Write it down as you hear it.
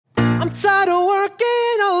I'm tired of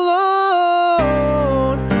working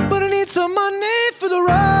alone, but I need some money for the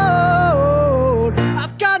road.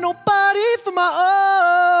 I've got nobody for my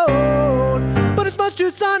own, but it's much too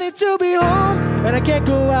sunny to be home, and I can't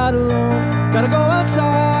go out alone. Gotta go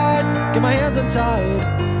outside, get my hands untied,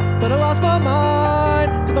 but I lost my mind,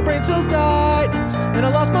 cause my brain cells died, and I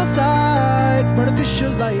lost my sight from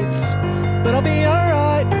artificial lights. But I'll be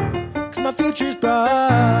alright, cause my future's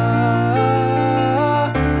bright.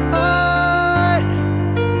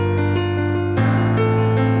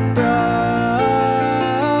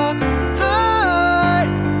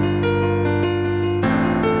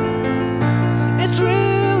 It's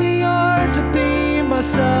really hard to be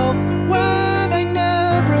myself when I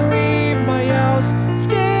never leave my house,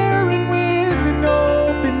 staring with an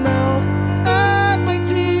open mouth at my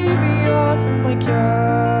TV on my couch.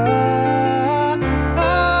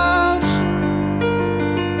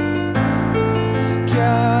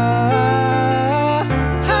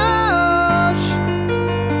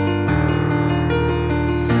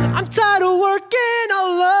 I'm tired of working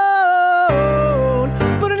alone,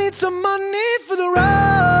 but I need some money for the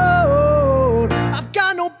road. I've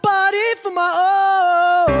got nobody for my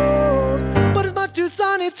own, but it's much too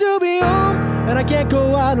sunny to be home, and I can't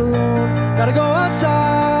go out alone. Gotta go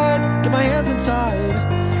outside, get my hands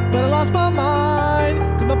untied, but I lost my mind,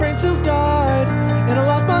 cause my brain cells died, and I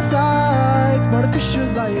lost my sight from artificial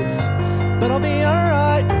lights. But I'll be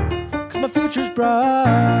alright, cause my future's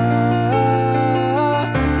bright.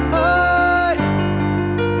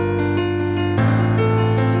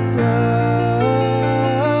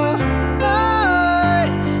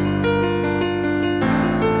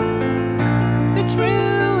 It's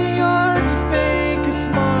really hard to fake a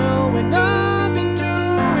smile when I've been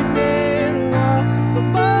doing it a while. The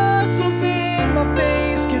muscles in my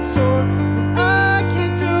face get sore, and I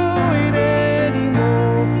can't do it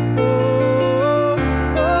anymore.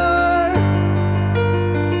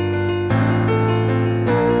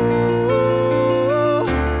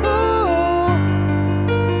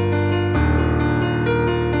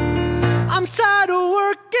 I'm tired of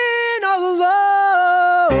working all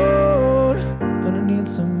alone, but I need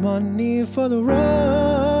some money for the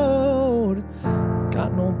road.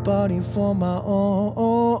 Got nobody for my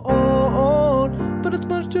own, but it's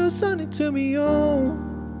much too sunny to be on.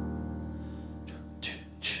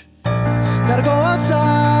 Gotta go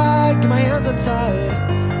outside, get my hands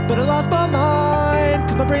untied, but I lost my mind,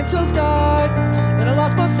 cause my brain cells died, and I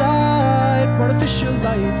lost my sight from artificial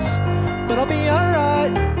lights. But I'll be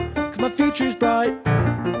alright, cause my future's bright.